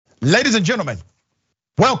Ladies and gentlemen,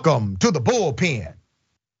 welcome to the Bullpen.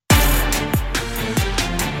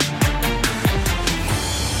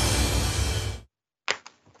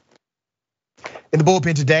 In the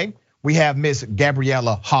Bullpen today, we have Miss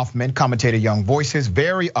Gabriella Hoffman, commentator, Young Voices,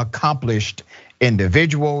 very accomplished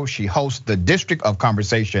individual. She hosts the District of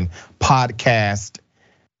Conversation podcast.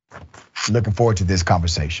 Looking forward to this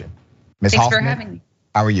conversation. Ms. Hoffman, for having me.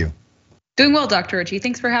 How are you? Doing well, Dr. Ritchie.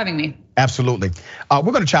 Thanks for having me. Absolutely. We're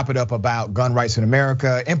going to chop it up about gun rights in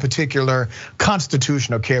America, in particular,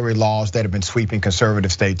 constitutional carry laws that have been sweeping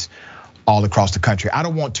conservative states all across the country. I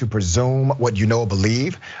don't want to presume what you know or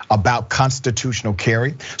believe about constitutional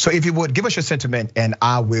carry. So if you would, give us your sentiment and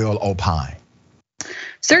I will opine.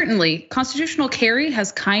 Certainly. Constitutional carry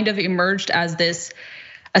has kind of emerged as this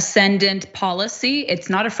ascendant policy. It's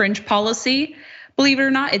not a fringe policy. Believe it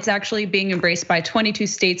or not, it's actually being embraced by 22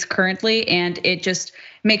 states currently, and it just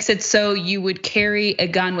makes it so you would carry a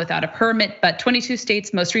gun without a permit. But 22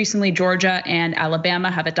 states, most recently Georgia and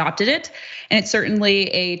Alabama, have adopted it. And it's certainly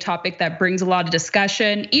a topic that brings a lot of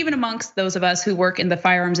discussion, even amongst those of us who work in the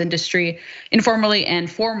firearms industry, informally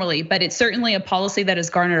and formally. But it's certainly a policy that has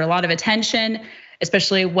garnered a lot of attention,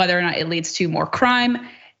 especially whether or not it leads to more crime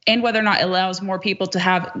and whether or not it allows more people to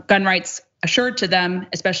have gun rights assured to them,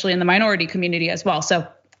 especially in the minority community as well. So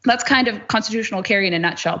that's kind of constitutional carry in a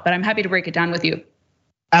nutshell, but I'm happy to break it down with you.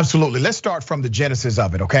 Absolutely. Let's start from the genesis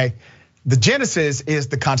of it, okay? The genesis is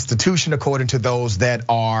the Constitution, according to those that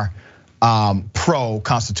are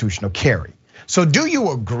pro-constitutional carry. So do you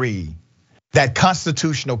agree that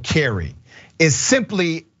constitutional carry is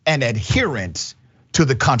simply an adherence to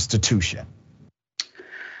the Constitution?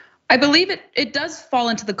 I believe it does fall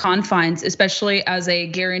into the confines, especially as a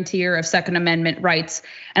guarantor of Second Amendment rights.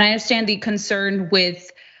 And I understand the concern with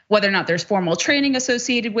whether or not there's formal training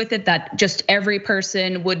associated with it, that just every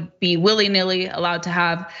person would be willy-nilly allowed to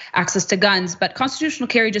have access to guns. But constitutional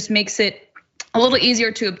carry just makes it a little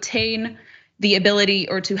easier to obtain the ability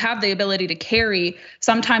or to have the ability to carry.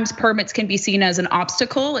 Sometimes permits can be seen as an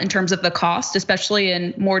obstacle in terms of the cost, especially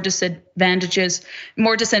in more disadvantageous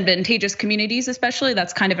communities, especially.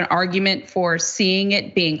 That's kind of an argument for seeing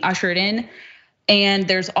it being ushered in. And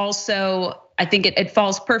there's also, I think it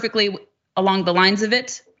falls perfectly along the lines of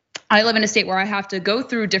it. I live in a state where I have to go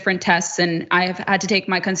through different tests, and I have had to take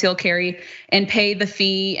my concealed carry and pay the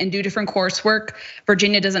fee and do different coursework.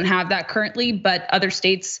 Virginia doesn't have that currently, but other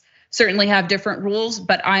states certainly have different rules.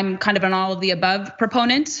 But I'm kind of an all of the above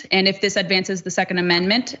proponent. And if this advances the Second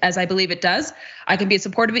Amendment, as I believe it does, I can be in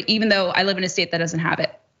support of it, even though I live in a state that doesn't have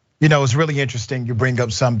it. You know, it's really interesting. You bring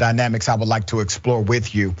up some dynamics I would like to explore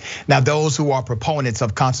with you. Now, those who are proponents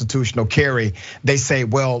of constitutional carry, they say,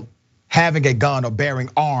 well, having a gun or bearing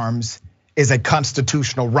arms is a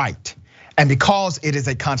constitutional right. And because it is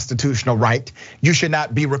a constitutional right, you should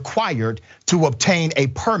not be required to obtain a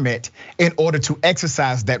permit in order to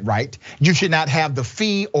exercise that right. You should not have the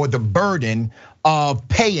fee or the burden of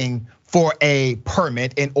paying for a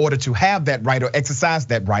permit in order to have that right or exercise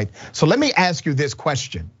that right. So let me ask you this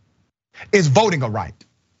question. Is voting a right?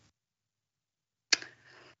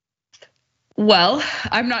 Well,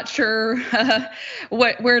 I'm not sure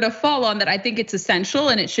where to fall on that. I think it's essential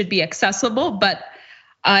and it should be accessible, but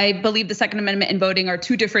I believe the Second Amendment and voting are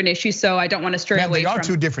two different issues, so I don't want to stray away from. They are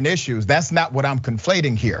two different issues. That's not what I'm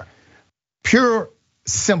conflating here. Pure,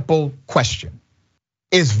 simple question.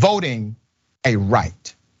 Is voting a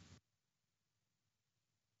right?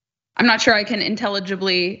 I'm not sure I can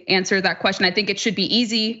intelligibly answer that question. I think it should be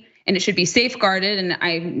easy and it should be safeguarded. And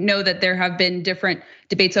I know that there have been different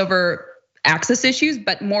debates over access issues,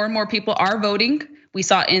 but more and more people are voting. We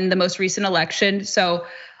saw in the most recent election. So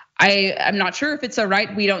I'm not sure if it's a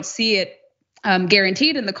right. We don't see it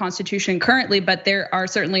guaranteed in the Constitution currently, but there are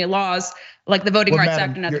certainly laws like the Voting Rights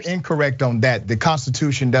Act and others. You're incorrect on that. The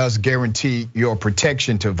Constitution does guarantee your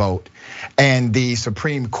protection to vote. And the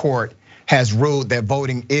Supreme Court has ruled that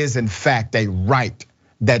voting is in fact a right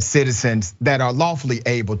that citizens that are lawfully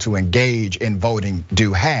able to engage in voting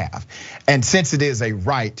do have. And since it is a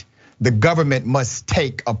right, the government must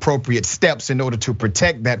take appropriate steps in order to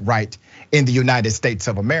protect that right in the United States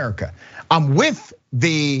of America. I'm with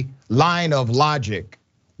the line of logic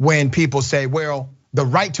when people say, well, the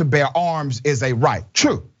right to bear arms is a right.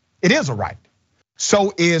 True, it is a right.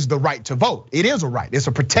 So is the right to vote. It is a right. It's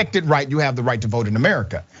a protected right. You have the right to vote in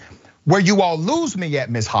America. Where you all lose me at,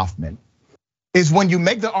 Ms. Hoffman, is when you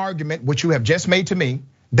make the argument, which you have just made to me,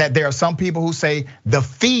 that there are some people who say the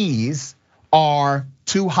fees are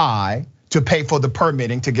too high to pay for the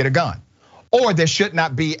permitting to get a gun. Or there should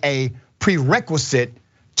not be a prerequisite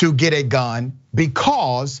to get a gun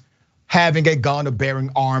because having a gun or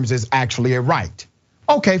bearing arms is actually a right.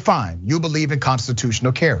 Okay, fine. You believe in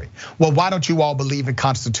constitutional carry. Well, why don't you all believe in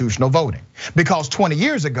constitutional voting? Because 20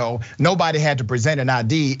 years ago, nobody had to present an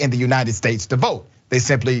ID in the United States to vote. They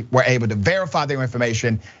simply were able to verify their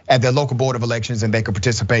information at their local board of elections and they could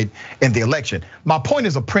participate in the election. My point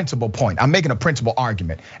is a principal point. I'm making a principal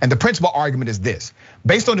argument. And the principal argument is this.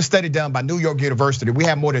 Based on the study done by New York University, we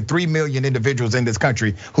have more than 3 million individuals in this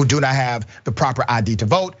country who do not have the proper ID to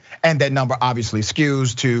vote. And that number obviously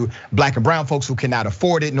skews to black and brown folks who cannot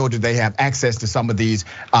afford it, nor do they have access to some of these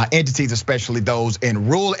entities, especially those in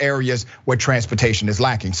rural areas where transportation is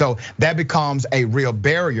lacking. So that becomes a real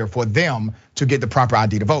barrier for them to get the proper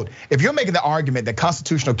ID to vote. If you're making the argument that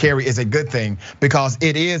constitutional carry is a good thing because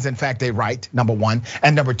it is in fact a right, number one,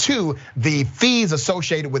 and number two, the fees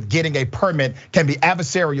associated with getting a permit can be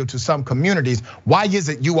adversarial to some communities, why is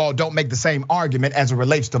it you all don't make the same argument as it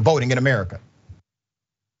relates to voting in America?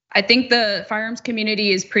 I think the firearms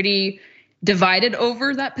community is pretty divided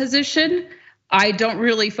over that position. I don't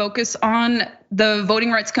really focus on the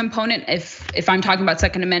voting rights component. If I'm talking about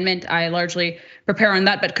Second Amendment, I largely prepare on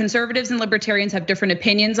that. But conservatives and libertarians have different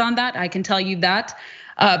opinions on that. I can tell you that.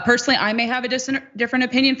 Personally, I may have a different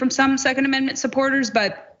opinion from some Second Amendment supporters,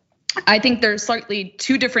 but I think there's slightly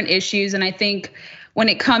two different issues. And I think when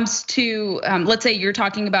it comes to, let's say you're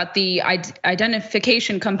talking about the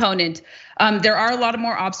identification component, there are a lot of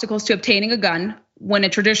more obstacles to obtaining a gun when a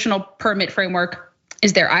traditional permit framework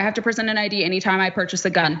is there. I have to present an ID anytime I purchase a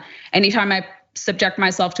gun, anytime I subject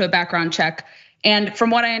myself to a background check. And from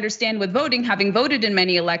what I understand with voting, having voted in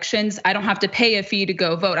many elections, I don't have to pay a fee to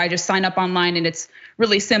go vote. I just sign up online and it's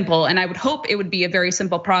really simple. And I would hope it would be a very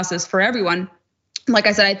simple process for everyone. Like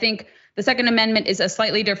I said, I think the Second Amendment is a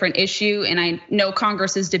slightly different issue. And I know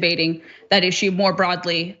Congress is debating that issue more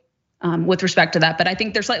broadly with respect to that. But I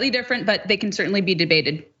think they're slightly different, but they can certainly be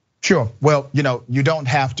debated. Sure. Well, you don't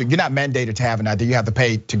have to, you're not mandated to have an ID. You have to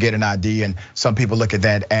pay to get an ID. And some people look at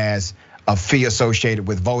that as a fee associated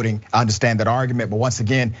with voting. I understand that argument, but once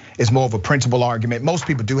again, it's more of a principle argument. Most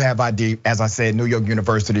people do have ID. As I said, New York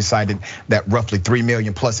University cited that roughly 3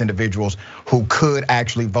 million plus individuals who could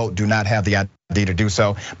actually vote do not have the ID to do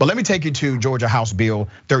so. But let me take you to Georgia House Bill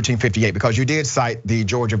 1358, because you did cite the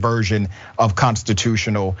Georgia version of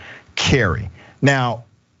constitutional carry. Now,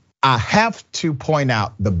 I have to point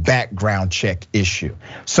out the background check issue.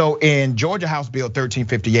 So in Georgia House Bill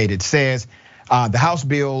 1358, it says the House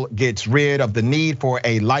bill gets rid of the need for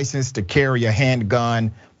a license to carry a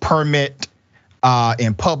handgun permit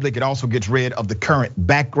in public. It also gets rid of the current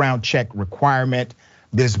background check requirement.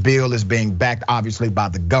 This bill is being backed obviously by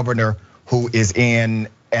the governor, who is in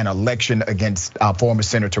an election against former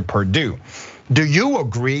Senator Perdue. Do you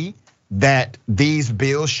agree that these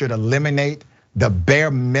bills should eliminate the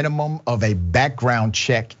bare minimum of a background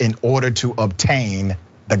check in order to obtain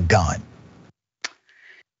the gun?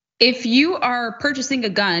 If you are purchasing a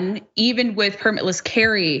gun, even with permitless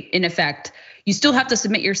carry in effect, you still have to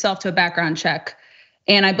submit yourself to a background check.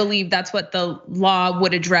 And I believe that's what the law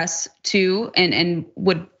would address too, and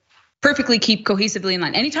would perfectly keep cohesively in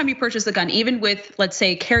line. Anytime you purchase a gun, even with, let's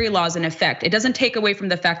say, carry laws in effect, it doesn't take away from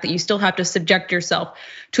the fact that you still have to subject yourself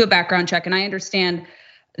to a background check. And I understand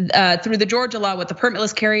through the Georgia law with the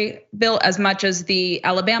permitless carry bill, as much as the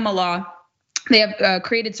Alabama law, they have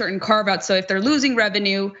created certain carve-outs. So if they're losing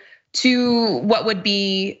revenue to what would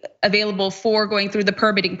be available for going through the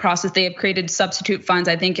permitting process, they have created substitute funds.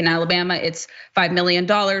 I think in Alabama, it's $5 million.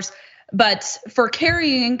 But for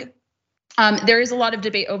carrying, there is a lot of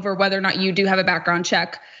debate over whether or not you do have a background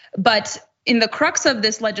check. But in the crux of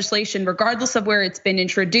this legislation, regardless of where it's been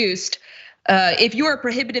introduced, if you are a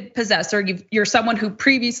prohibited possessor, you're someone who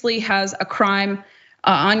previously has a crime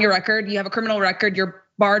on your record, you have a criminal record, you're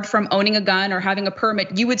barred from owning a gun or having a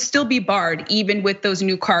permit, you would still be barred even with those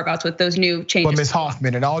new carve-outs, with those new changes. But Ms.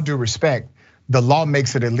 Hoffman, in all due respect, the law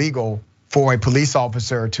makes it illegal for a police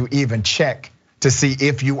officer to even check to see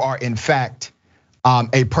if you are in fact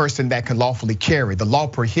a person that can lawfully carry. The law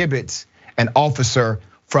prohibits an officer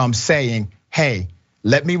from saying, hey,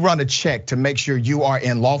 let me run a check to make sure you are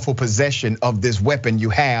in lawful possession of this weapon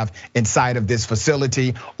you have inside of this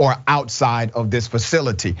facility or outside of this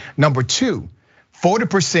facility. Number two,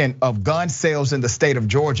 40% of gun sales in the state of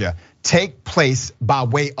Georgia take place by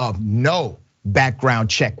way of no background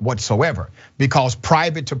check whatsoever, because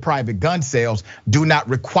private to private gun sales do not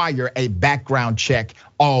require a background check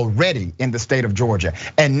already in the state of Georgia.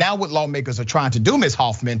 And now what lawmakers are trying to do, Ms.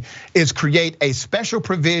 Hoffman, is create a special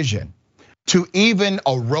provision to even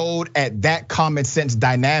erode at that common sense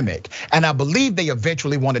dynamic. And I believe they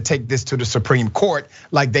eventually want to take this to the Supreme Court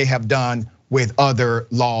like they have done with other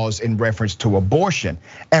laws in reference to abortion.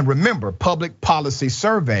 And remember, Public Policy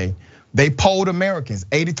Survey They polled Americans.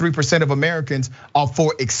 83% of Americans are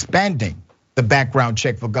for expanding the background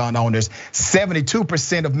check for gun owners.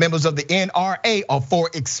 72% of members of the NRA are for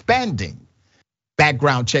expanding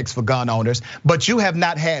background checks for gun owners. But you have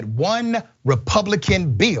not had one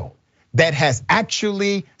Republican bill that has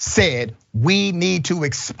actually said we need to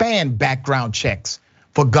expand background checks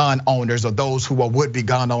for gun owners or those who are would-be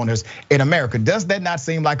gun owners in America. Does that not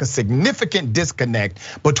seem like a significant disconnect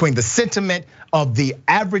between the sentiment of the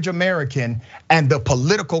average American and the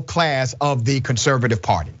political class of the conservative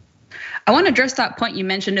party? I want to address that point you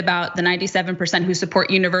mentioned about the 97% who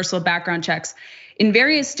support universal background checks. In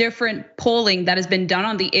various different polling that has been done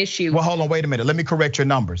on the issue. Well, hold on, wait a minute. Let me correct your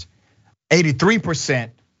numbers.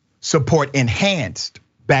 83% support enhanced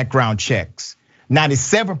background checks.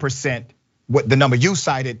 97%, what the number you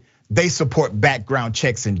cited, they support background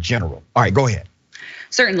checks in general. All right, go ahead.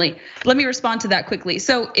 Certainly. Let me respond to that quickly.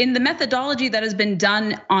 So in the methodology that has been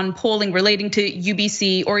done on polling relating to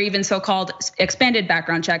UBC or even so-called expanded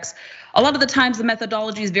background checks, a lot of the times the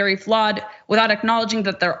methodology is very flawed without acknowledging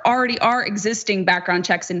that there already are existing background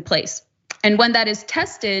checks in place. And when that is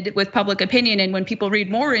tested with public opinion and when people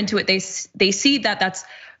read more into it, they see that that's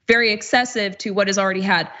very excessive to what is already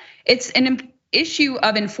had. It's an issue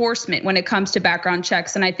of enforcement when it comes to background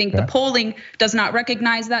checks. And I think the polling does not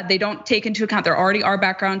recognize that. They don't take into account there already are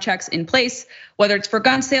background checks in place, whether it's for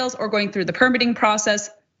gun sales or going through the permitting process.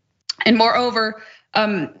 And moreover,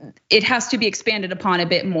 it has to be expanded upon a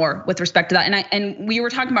bit more with respect to that. And we were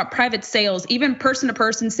talking about private sales, even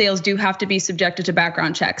person-to-person sales do have to be subjected to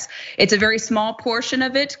background checks. It's a very small portion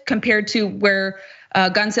of it compared to where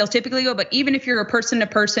gun sales typically go. But even if you're a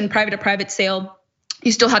person-to-person, private-to-private sale,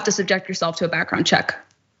 you still have to subject yourself to a background check.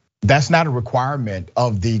 That's not a requirement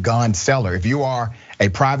of the gun seller. If you are a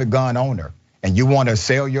private gun owner and you want to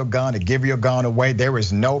sell your gun or give your gun away, there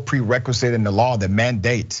is no prerequisite in the law that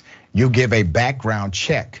mandates you give a background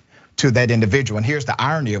check to that individual. And here's the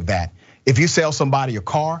irony of that. If you sell somebody a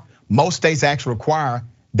car, most states actually require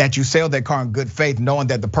that you sell that car in good faith, knowing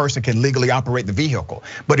that the person can legally operate the vehicle.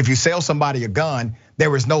 But if you sell somebody a gun,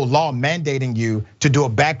 there is no law mandating you to do a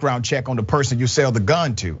background check on the person you sell the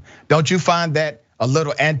gun to. Don't you find that a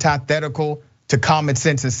little antithetical to common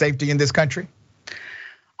sense and safety in this country?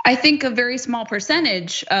 I think a very small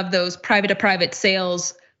percentage of those private-to-private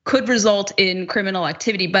sales could result in criminal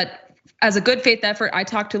activity. But as a good faith effort, I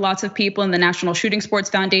talked to lots of people in the National Shooting Sports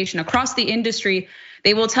Foundation across the industry.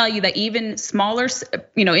 They will tell you that even smaller,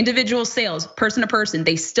 individual sales, person to person,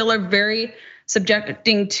 they still are very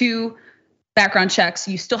subjecting to background checks.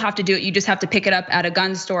 You still have to do it. You just have to pick it up at a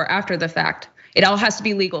gun store after the fact. It all has to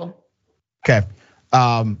be legal. Okay,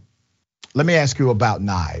 let me ask you about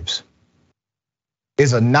knives.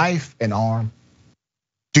 Is a knife an arm?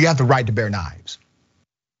 Do you have the right to bear knives?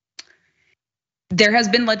 There has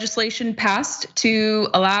been legislation passed to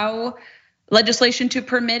allow legislation to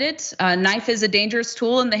permit it. A knife is a dangerous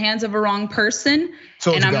tool in the hands of a wrong person.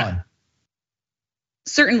 So it's a gun.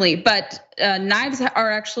 Certainly, but knives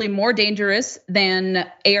are actually more dangerous than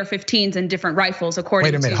AR-15s and different rifles,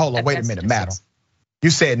 according to. Wait a minute, hold on, wait a minute, madam. You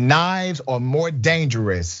said knives are more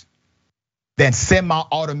dangerous than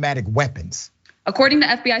semi-automatic weapons. According to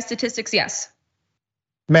FBI statistics, yes.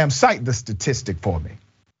 Ma'am, cite the statistic for me.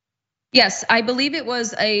 Yes, I believe it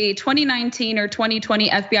was a 2019 or 2020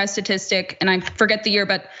 FBI statistic, and I forget the year,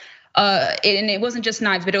 but and it wasn't just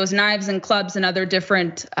knives, but it was knives and clubs and other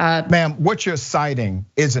different. Ma'am, what you're citing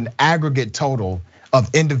is an aggregate total of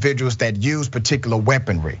individuals that use particular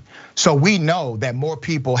weaponry. So we know that more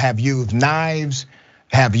people have used knives,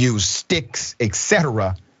 have used sticks,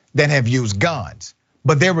 etc., than have used guns.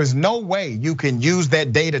 But there is no way you can use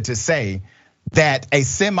that data to say that a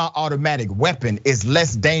semi-automatic weapon is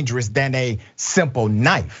less dangerous than a simple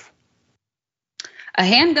knife. A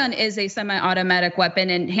handgun is a semi-automatic weapon,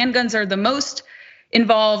 and handguns are the most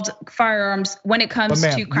involved firearms when it comes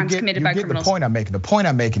to crimes committed by criminals. The point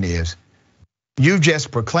I'm making is, you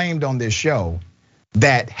just proclaimed on this show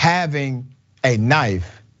that having a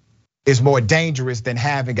knife is more dangerous than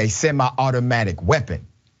having a semi-automatic weapon.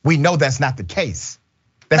 We know that's not the case.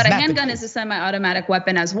 But a handgun is a semi-automatic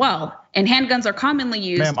weapon as well. And handguns are commonly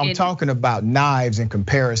used. Ma'am, I'm talking about knives in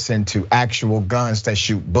comparison to actual guns that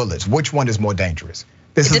shoot bullets. Which one is more dangerous?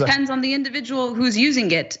 It depends on the individual who's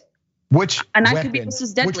using it. A knife could be just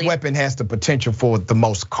as deadly. Which weapon has the potential for the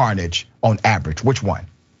most carnage on average? Which one?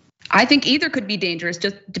 I think either could be dangerous.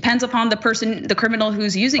 Just depends upon the person, the criminal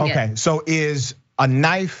who's using it. Okay, so is a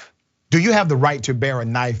knife, do you have the right to bear a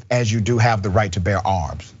knife as you do have the right to bear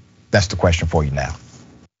arms? That's the question for you now.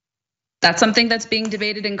 That's something that's being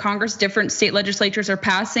debated in Congress. Different state legislatures are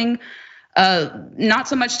passing not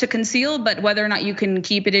so much to conceal, but whether or not you can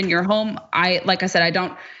keep it in your home. Like I said,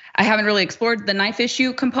 I haven't really explored the knife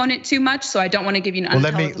issue component too much, so I don't want to give you an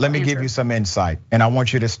unintelligible let me answer. give you some insight, and I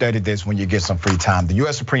want you to study this when you get some free time. The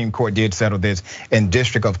US Supreme Court did settle this in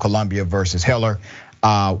District of Columbia versus Heller,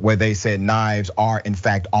 where they said knives are in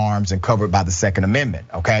fact arms and covered by the Second Amendment,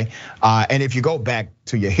 okay? And if you go back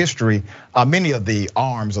to your history, many of the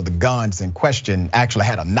arms or the guns in question actually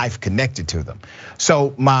had a knife connected to them.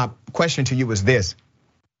 So my question to you is this: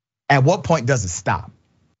 at what point does it stop?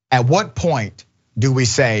 At what point do we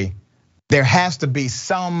say there has to be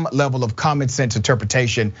some level of common sense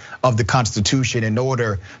interpretation of the Constitution in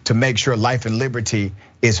order to make sure life and liberty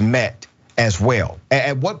is met as well?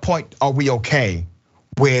 At what point are we okay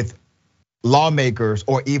with lawmakers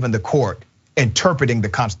or even the court interpreting the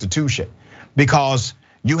Constitution? Because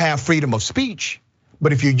you have freedom of speech,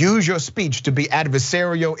 but if you use your speech to be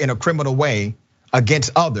adversarial in a criminal way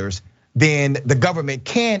against others, then the government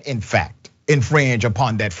can in fact infringe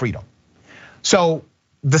upon that freedom. So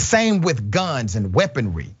the same with guns and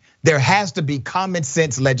weaponry. There has to be common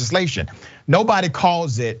sense legislation. Nobody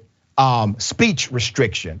calls it speech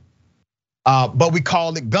restriction, but we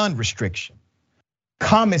call it gun restriction.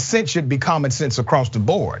 Common sense should be common sense across the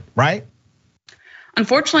board, right?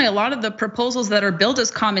 Unfortunately, a lot of the proposals that are billed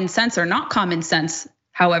as common sense are not common sense.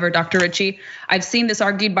 However, Dr. Ritchie, I've seen this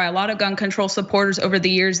argued by a lot of gun control supporters over the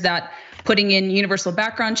years that putting in universal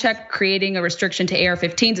background check, creating a restriction to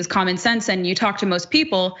AR-15s is common sense. And you talk to most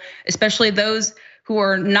people, especially those who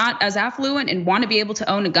are not as affluent and want to be able to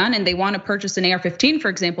own a gun and they want to purchase an AR-15, for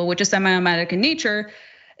example, which is semi-automatic in nature,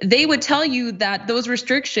 they would tell you that those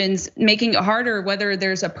restrictions making it harder, whether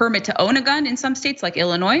there's a permit to own a gun in some states like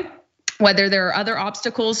Illinois, whether there are other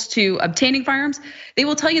obstacles to obtaining firearms, they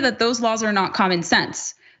will tell you that those laws are not common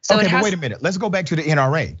sense. So okay, but wait a minute, let's go back to the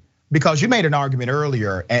NRA, because you made an argument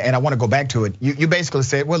earlier, and I want to go back to it. You basically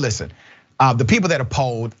said, well, listen, the people that are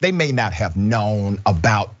polled, they may not have known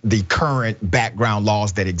about the current background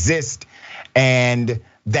laws that exist, and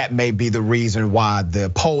that may be the reason why the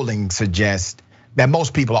polling suggests that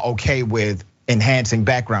most people are okay with enhancing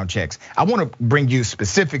background checks. I want to bring you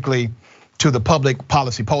specifically to the Public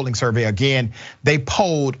Policy Polling Survey again. They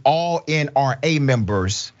polled all NRA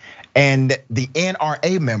members, and the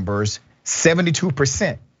NRA members,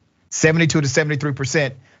 72%, 72 to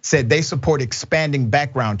 73% said they support expanding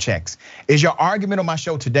background checks. Is your argument on my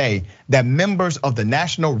show today that members of the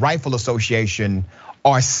National Rifle Association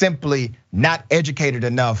are simply not educated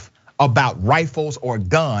enough about rifles or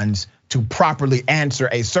guns to properly answer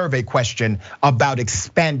a survey question about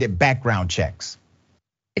expanded background checks?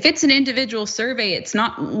 If it's an individual survey, it's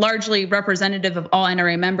not largely representative of all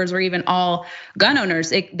NRA members or even all gun owners.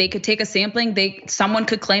 They could take a sampling, someone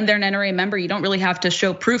could claim they're an NRA member. You don't really have to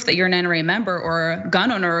show proof that you're an NRA member or a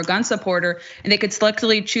gun owner or a gun supporter. And they could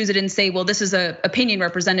selectively choose it and say, well, this is an opinion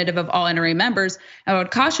representative of all NRA members. I would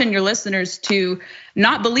caution your listeners to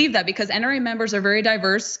not believe that, because NRA members are very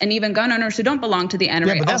diverse, and even gun owners who don't belong to the NRA.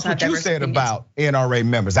 Yeah, but that's what you said about NRA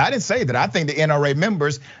members. I didn't say that. I think the NRA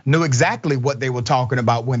members knew exactly what they were talking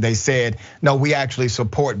about when they said, no, we actually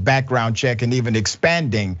support background check and even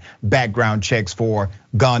expanding background checks for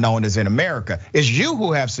gun owners in America. It's you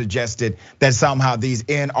who have suggested that somehow these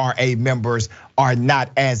NRA members are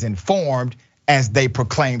not as informed as they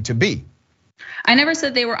proclaim to be. I never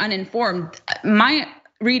said they were uninformed. My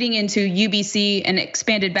reading into UBC and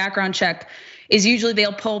expanded background check is usually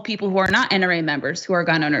they'll poll people who are not NRA members, who are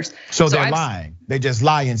gun owners. So they're lying. They just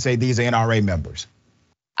lie and say these are NRA members.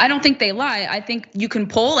 I don't think they lie. I think you can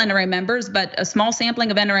poll NRA members, but a small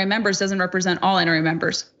sampling of NRA members doesn't represent all NRA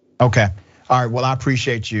members. Okay, all right, well, I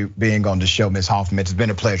appreciate you being on the show, Ms. Hoffman. It's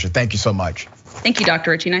been a pleasure, thank you so much. Thank you,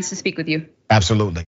 Dr. Ritchie, nice to speak with you. Absolutely.